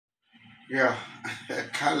Yeah,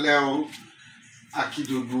 kálẹ̀ o, akí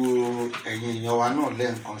gbogbo ẹ̀yin èèyàn wa náà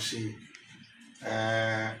lẹ́ẹ̀kan sí i.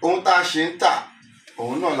 Ohun tá a ṣe ń tà,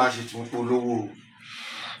 òun náà la ṣe tún polówó.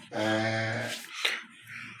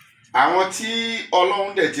 Àwọn tí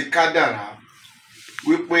Ọlọ́run dẹ̀ ti kádàrá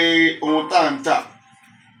wípé ohun tá à ń tà,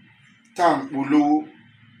 tá à ń polówó,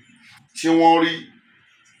 tí wọ́n rí,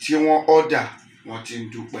 tí wọ́n order, wọ́n ti ń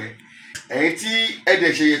dúpẹ́. Ẹ̀yin tí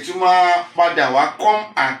ẹ̀dẹ̀ ṣe yẹ tún máa padà wá come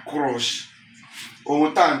across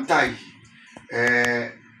ohun tá à ń tà yìí,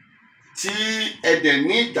 tí ẹ̀dẹ̀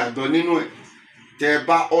ní ìgbàgbọ́ nínú ẹ̀, tẹ́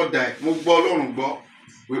bá order ẹ̀, mo gbọ́ Ọlọ́run gbọ́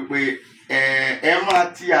wípé ẹ máa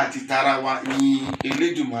tí àti tara wa ní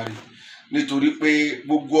Elédùmarè, nítorí pé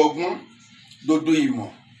gbogbo ọgbọ́n, gbogbo ìmọ̀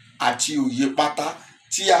àti òye pátá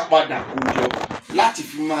tí a padà kó jọ láti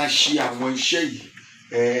fi máa ṣe àwọn iṣẹ́ yìí,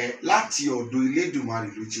 láti ọ̀dọ̀ Elédùmarè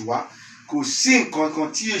ló ti wá. Kò sí nǹkan kan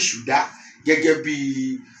tí èṣù dá gẹ́gẹ́ bí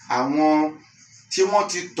àwọn tí wọ́n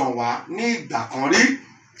ti tàn wá ní ìgbà kan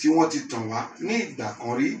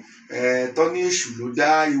rí, tán ní èṣù ló dá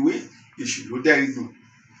ewé, èṣù ló dá egbò.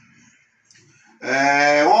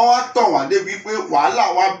 Wọ́n wá tàn wá débi pé wàhálà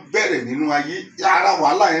wa bẹ̀rẹ̀ nínú ayé, ara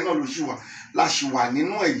wàhálà yẹn náà la ṣì wà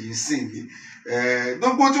nínú ẹ̀yìn sìn yìí.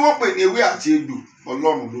 Gbogbo tí wọ́n pè ní ewé àti egbò,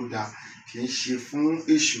 Ọlọ́run ló dá, kì í ṣe fún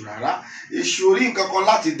èṣù rárá. Èṣù orí nǹkan kan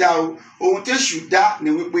láti dá o. Ohun tí èṣù dá ni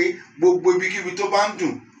wípé gbogbo ibikíbi tó bá ń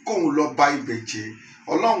dùn kóun lọ ba ibẹ̀ jẹ́.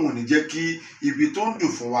 Ọlọ́run ò ní jẹ́ kí ibi tó ń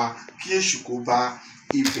dùn fún wa kí èṣù kó ba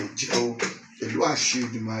ibẹ̀ jẹ́ o, pẹ̀lú àṣẹ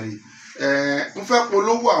Èdùmàrè. Mo fẹ́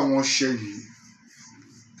polówó àwọn ọṣẹ yìí.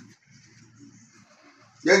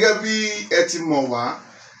 Gẹ́gẹ́ bí ẹ ti mọ̀ wá,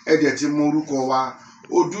 ẹ dẹ̀ ti mọ orúkọ wa.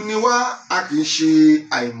 Odù ni wá, a kì í ṣe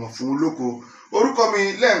àìmọ̀ fún olóko. Orúkọ mi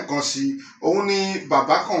lẹ́ẹ̀kan sí, òun ni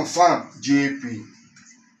Baba Confirm JP.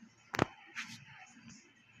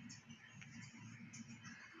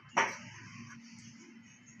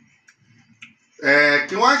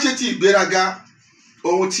 Kí wọ́n ṣe ti ìgbéraga,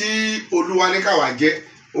 ohun tí Olúwa ní káwa jẹ́,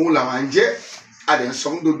 ohun làwa ń jẹ́. A dẹ̀ ń sọ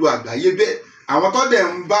fún gbogbo àgbáyé bẹ́ẹ̀. Àwọn tó dẹ̀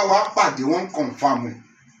ń bá wa pàdé wọ́n ń confirm ẹ̀.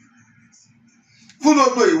 Fún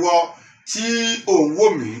gbogbo ìwọ tí ò ń wò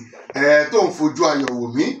mí, tó ń fojú ayọ̀ wò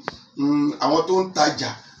mí, àwọn tó ń tajà,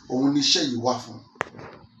 òun ni iṣẹ́ yìí wà fún.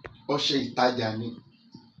 Ọṣẹ ìtajà ni,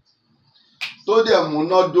 tó dẹ̀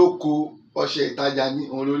múnádóko. Ọṣẹ ìtajà ni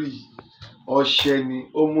òun lórí. Ọṣẹ ni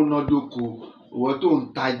ó múnádóko. Ìwọ tó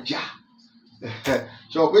ń tajà,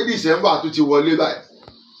 sọ pé December tó ti wọlé báyìí,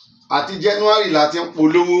 àti January la ti ń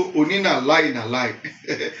polówó onínàláì.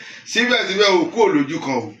 Síbẹ̀síbẹ̀ o kú olójú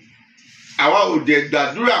kan o. Àwa ò dẹ̀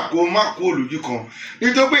gbàdúrà kó má kú olójú kan,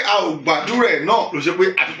 nítorí pé a ò gbàdúrà ẹ̀ náà ló ṣe pé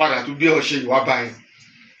àtúpadà tó gbé ọṣẹ ìwà báyìí.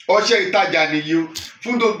 Ọṣẹ ìtajà nìyí o,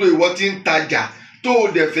 fún gbogbo ìwọ tí ń tajà tó o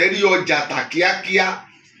dẹ̀ fẹ́ rí ọjà tà kíákíá,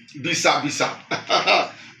 bìsàbìsà.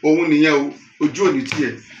 Òun nìyẹn o, ojú òní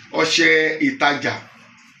tiẹ̀. Ọṣẹ ìtajà,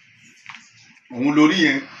 òun lórí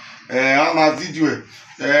yẹn. A máa fídíò ẹ̀.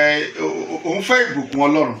 Òun fẹ́ ìbùkún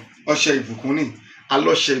Ọlọ́run. Ọṣẹ ìbùkún ni,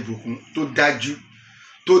 alọ́ṣẹ ìbùkún tó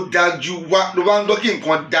dájú wá. Ló bá ń gbọ́ kí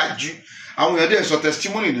nǹkan dájú, àwọn èèyàn dẹ̀ sọ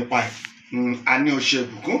testimony nípa ẹ̀. A ní ọṣẹ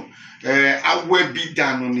ìbùkún.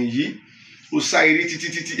 Awebidanu nìyí. Ó sá eré títí.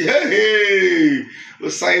 Ó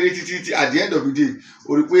sá eré títí. At the end of the day,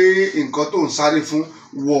 o rí pé nǹkan tó ń sáré fún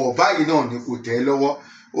wọ̀ báyìí náà ni kò tẹ́ ẹ lọ́wọ́.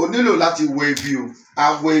 O nílò láti wẹ ibi o.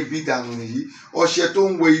 Awebidanu nìyí. Ọṣẹ tó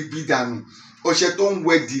ń wẹ ibi dànù, ọṣẹ tó ń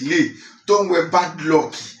wẹ delay, tó ń wẹ bad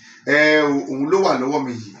luck, òun ló wà lọ́wọ́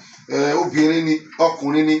mi yìí. Obìnrin ni,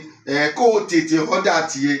 ọkùnrin ni, kó o tètè ọ̀dà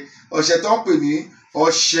tiẹ̀. Ọṣẹ tó ń pè ní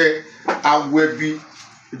ọṣẹ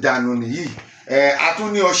Awebidanu nìyí. A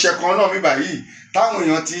tún ní ọṣẹ kan náà mi báyìí táwọn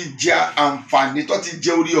èèyàn ti jẹ àǹfààní, tó ti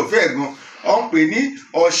jẹ orí ọ̀fẹ́ gan. Ó ń pè ní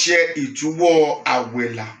ọṣẹ ìtúwọ́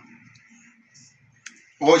àwẹ̀là.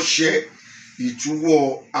 Ọṣẹ ìtúwọ́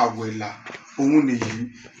àwẹ̀là, òun nìyí.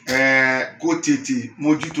 Kó tètè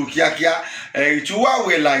mójútó kíákíá. Ìtúwọ́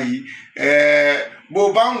àwẹ̀là yìí, bó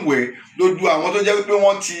bá ń wẹ̀, lójú àwọn tó jẹ́ wípé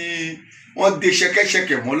wọ́n de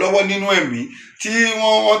ṣẹ̀kẹ̀ṣẹ̀kẹ̀ mọ́ lọ́wọ́ nínú ẹ̀mí, tí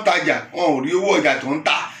wọ́n tajà, wọn ò rí owó ọjà tó ń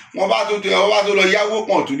tà. Wọ́n bá tó lọ yáwó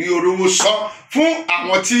pọ̀ tó ní orówó san fún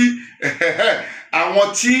àwọn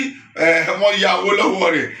tí wọ́n yá owó lọ́wọ́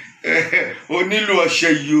rẹ̀. O nílò ọṣẹ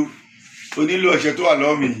yìí o. O nílò ọṣẹ tó wà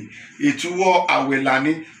lọ́wọ́ mi yìí. Ìtúwọ́ àwẹ̀là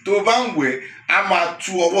ni. Tó bá ń wẹ̀, a máa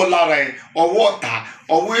tú ọwọ́ lára ẹ̀, ọwọ́ ọ̀tá,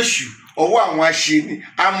 ọwọ́ èṣù, ọwọ́ àwọn aṣeni,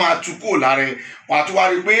 a máa tú kúrò lára ẹ̀. Wà á tún wá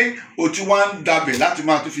rí pé o tún wá ń dabẹ̀ láti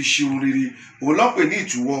máa tún fi ṣe ohun rere. Òun ló ń pè ní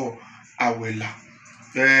ìtúwọ́ àwẹ̀là.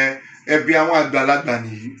 Ẹbí àwọn àgbàlagbà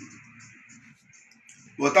nìyí.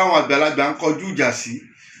 Bọ̀ táwọn àgbàlagbà ń kọjú ìjà sí,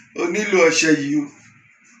 o nílò ọṣẹ yìí o.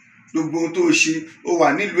 gbogbo ohun tó ṣe ó wà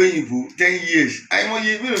nílùú òyìnbó 10 years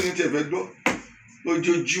àìmọye mélòó ní tẹ̀fẹ́ gbọ́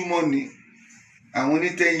ojoojúmọ́ ni àwọn ní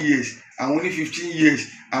 10 years àwọn ní 15 years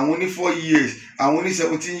àwọn ní 4 years àwọn ní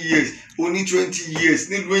 17 years oní 20 years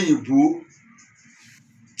nílùú òyìnbó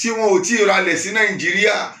tí wọn ò tí ì ralẹ̀ sí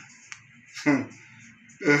Nàìjíríà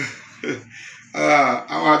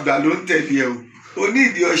àwọn àgbà ló ń tẹ̀lé ẹ o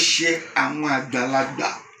onídìí ọṣẹ àwọn àgbàlagbà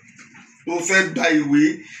ó fẹ́ gba ìwé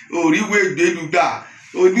òríwé ìgbélúgbà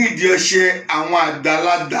onídìí ọṣẹ àwọn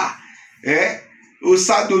àgbàlagbà ó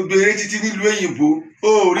sádodo eré títí nílùú òyìnbó ó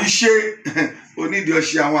rí ṣe onídìí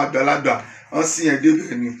ọṣẹ àwọn àgbàlagbà wọn sì yẹn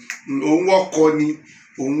débẹ̀ ni òun wọkọ ni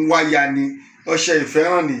òun wáya ni ọṣẹ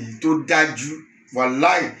ìfẹ́ràn nìyí tó dájú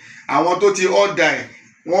wàláì àwọn tó ti ọ̀dà ẹ̀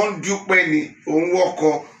wọ́n ń dúpẹ́ ni òun wọkọ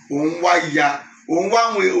òun wáya òun wá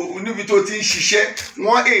àwọn níbi tó ti ń ṣiṣẹ́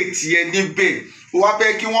wọ́n ètì ẹ níbẹ̀ ó wá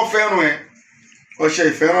fẹ́ kí wọ́n fẹ́ràn ẹ ọṣẹ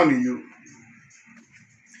ìfẹ́ràn nìyí o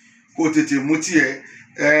kó tètè mú tiẹ̀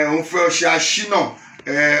òun fẹ́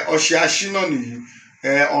ọṣẹ aṣínà nìyí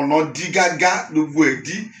ọ̀nà dí gágá gbogbo ẹ̀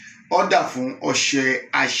dí ọ̀dà fún ọṣẹ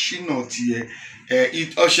aṣínà tiẹ̀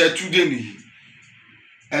ọṣẹ túdé nìyí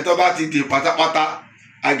tó bá ti dè pátápátá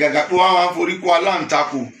àgàgà pé wọ́n máa ń forí kó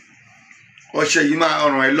aláǹtakò ọṣẹ yìí máa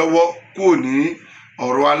ràn ẹ́ lọ́wọ́ kò ní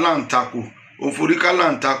ọ̀rọ̀ aláǹtakò òforíkà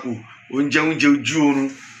aláǹtakò òun jẹ oúnjẹ ojú oorun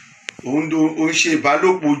òun ṣe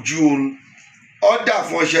ìbálòpọ̀ ojú oorun ọ̀dà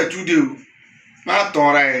fún ọṣẹ túdé o má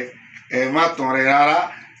tanra má tanra rárá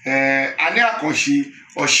a ní àkànṣe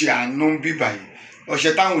ọṣẹ àánú bíbà yìí ọṣẹ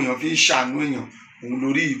táwọn èèyàn fi ń ṣàánú èèyàn òun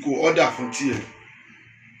lórí ìkó ọ̀dà fún tiẹ̀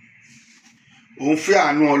òun fẹ́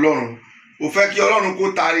àánú Ọlọ́run ó fẹ́ kí Ọlọ́run kó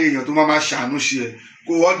taari èèyàn tó máa ṣàánú sí ẹ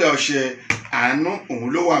kó ọ̀dà ọṣẹ àánú òun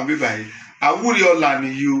ló wà bíbà yìí àwúre ọlà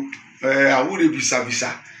nìyí o àwúre bìsàbìsà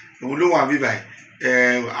òun ló wà bíbà yìí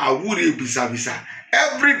àwúre bìsàbìsà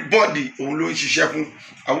everybody òun ló ń ṣiṣẹ́ fún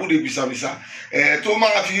àwúre bìsàbìsà tó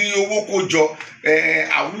máa fi owó kó jọ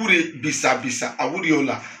àwúre bìsàbìsà àwúre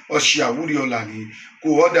ọlà ọṣẹ àwúre ọlà nìyí kó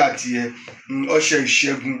ọ̀dà tiẹ̀ ọṣẹ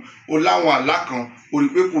ìṣẹ́gun ó láwọn àlá kan ó rí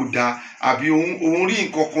pé kò dáa àbí òun rí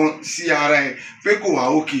nǹkan kan sí ara ẹ pé kò wá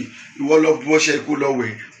òkè ìwọ lọ bu ọṣẹ kó lọ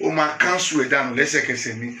wẹ̀ ó máa káńsù ẹ̀ dànù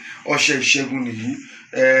lẹ́sẹ̀kẹsẹ̀ ní ọṣẹ ìṣẹ́gun nìyí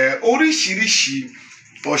oríṣiríṣi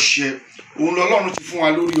ọṣẹ òun lọ́lọ́run ti fún wa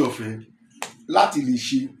lórí ọ̀fẹ́ láti lè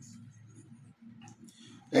ṣe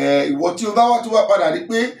ìwọ tí o bá wá tó wá padà rí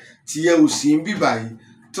pé tìyẹ ò sí ń bíbà yìí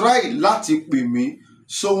try láti pè mí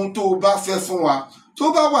sóhun tó o bá fẹ́ fún wa tó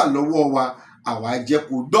bá wà lọ́wọ́ wa àwa jẹ́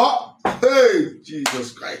kó dọ́ Jesus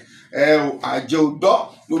Christ àjẹ́ ò dọ́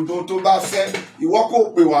gbogbo tó bá fẹ́ ìwọ kó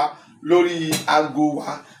pè wá lórí aago wa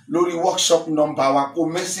lórí workshop number wa kó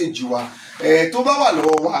mẹ́sẹ̀gì wa tó bá wà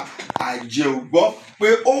lọ́wọ́ wa àjẹ́ ò gbọ́ pé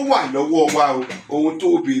ó wà lọ́wọ́ wa o ohun tó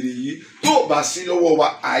béèrè yìí tó bá sí lọ́wọ́ wa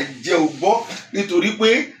àjẹ́ ò gbọ́ nítorí pé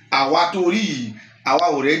àwa tó rí yìí àwa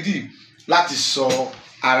ò rẹ́dì láti sọ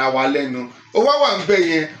ara wa lẹ́nu ó wá ń bẹ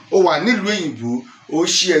yẹn ó wà nílùú òyìnbó ó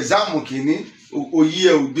ṣe ẹ̀záàmù kìíní òyì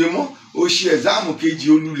ẹ̀ ò gbé mọ́ ó ṣe ẹ̀záàmù kejì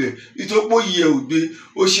ó lulẹ̀ nítorí pé òyì ẹ̀ ò gbé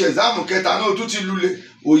ó ṣe ẹ̀záàmù kẹta náà tó ti lulẹ̀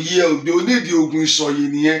òyì ẹ̀ ò gbé onídìí oògùn ìsọ̀yè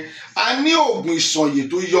nìyẹn a ní oògùn ìsọ̀yè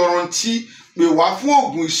tó yọrantí pè wá fún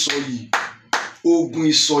oògùn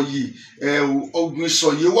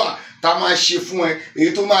ìsọ̀yè wà tá a máa ṣe fún ẹ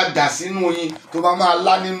èyí tó máa dà sínú oyin tó máa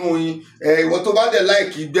lá nínú oyin ìwọ tó bá dẹ̀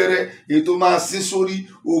láìkí gbẹ́rẹ́ èyí tó máa sín sórí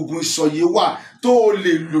oògùn ìsọ̀yè wà tó o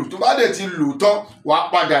lè lò tó bá dẹ̀ ti lò tán wàá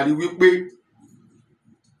padà rí wípé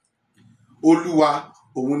Olúwa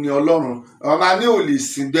òun ni Ọlọ́run ọmọ ní ò lè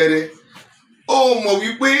sìn gbẹ́rẹ́ ó mọ̀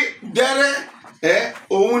wípé gbẹ́rẹ́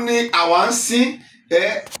òun ni àwa ń sìn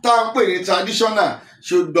tá à ń pè ní traditional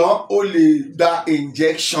ṣùgbọ́n ó lè gba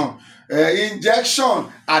injection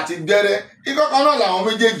àti gbẹ́rẹ́ ìkọ̀kan náà làwọn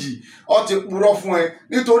méjèèjì ó ti purọ́ fún ẹ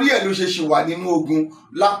nítorí ẹ̀ ló ṣe ṣì wà nínú ogun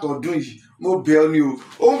látọdún yìí mo bẹ̀ ọ́ ni o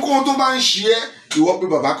ohunkóhun tó bá ń ṣe ẹ́ ìwọ pé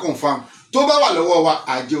bàbá confam tó bá wà lọ́wọ́ wa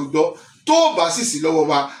àjẹ́ ògbọ́ tó bá sì sí lọ́wọ́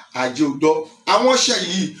wa àjẹ́ ògbọ́ àwọn ọṣẹ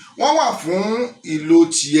yìí wọ́n wà fún ìlò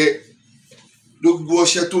tiẹ̀ gbogbo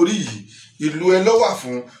ọṣẹ tó rí yìí ìlú ẹ ló wà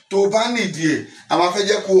fún tó bá nídìí ẹ̀ àwọn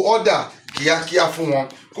afẹ́jẹ́ kó ọ̀dà kíákíá fún wọn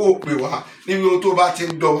kó o pè wá níbi ohun tó bá ti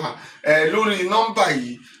ń dọ̀ wá lórí nọ́mbà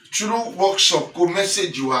yìí through workshop kó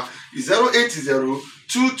mẹ́sẹ̀gì wa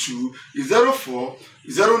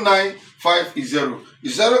 08022040950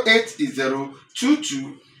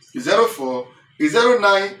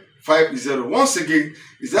 08022040950 once again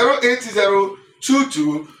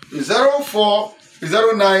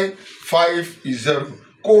 08022040950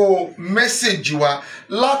 kó mẹ́sẹ̀gì wa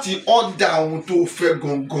láti ọ̀dà ohun tó fẹ́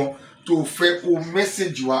gangan tó fẹ́ kó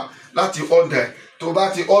mẹ́sẹ̀gì wa láti ọ̀dà tó bá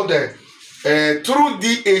ti ọ̀dà through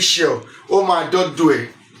DHL ó máa dọ́dọ̀ ẹ̀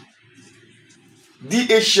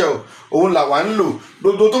DHL òun làwa ń lò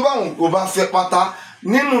gbogbo tó bá wùn kó bá fẹ́ pátá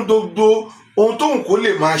nínú gbogbo ohun tó wùn kó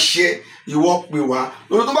lè máa ṣe ìwọ pè wá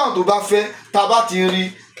gbogbo tó bá wùn tó bá fẹ́ tá bá ti rí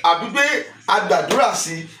àbí pé a gbàdúrà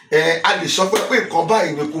sí a lè sọ pé nǹkan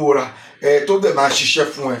báyìí ni kó ra tó dẹ̀ máa ṣiṣẹ́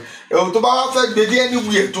fún ohun tó bá wá fẹ́ gbé dé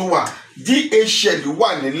anywhere tó wà DHL wà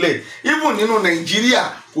nílẹ̀ even nínú Nàìjíríà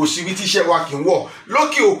kò síbi tíṣẹ́ wa kì í wọ̀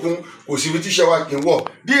lókè òkun kò síbi tíṣẹ́ wa kì í wọ̀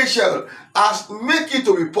DHL has make it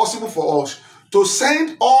to be possible for us to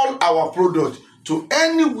send all our products to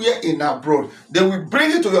anywhere in abroad. They will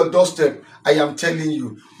bring it to your doorstep. I am telling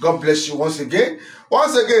you. God bless you once again.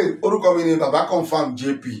 Once again, orúkọ mi ni Baba Confirm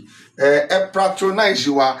JP. Patronize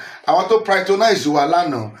wa. Àwọn tó patronize wa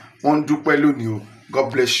lánàá, wọ́n dúpẹ́ lónìí o.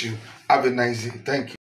 God bless you. Have a nice day. Thank you.